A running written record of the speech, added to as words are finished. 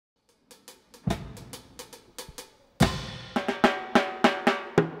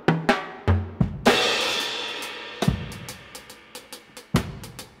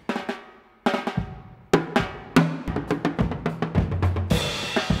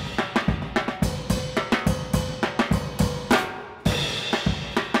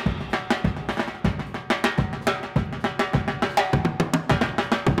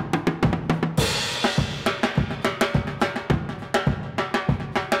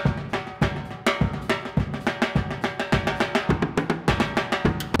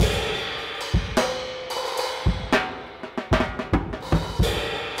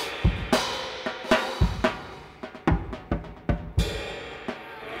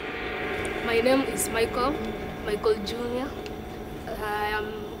My name is Michael Jr. I'm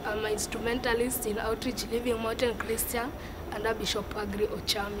an instrumentalist in Outreach Living Mountain Christian under Bishop Agri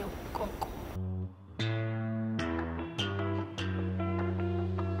Ochamio Koko.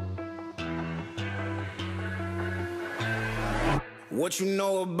 What you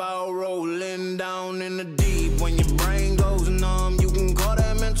know about rolling down in the deep? When your brain goes numb, you can call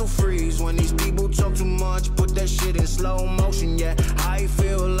that mental freeze. When these people talk too much, put that shit in slow motion. Yeah, I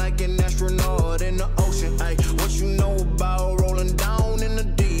feel like an astronaut in the ocean. Ay, what you know about rolling down in the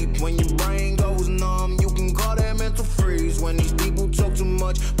deep? When your brain goes numb, you can call that mental freeze. When these people talk too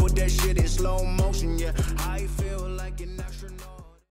much, put that shit in slow motion. Yeah.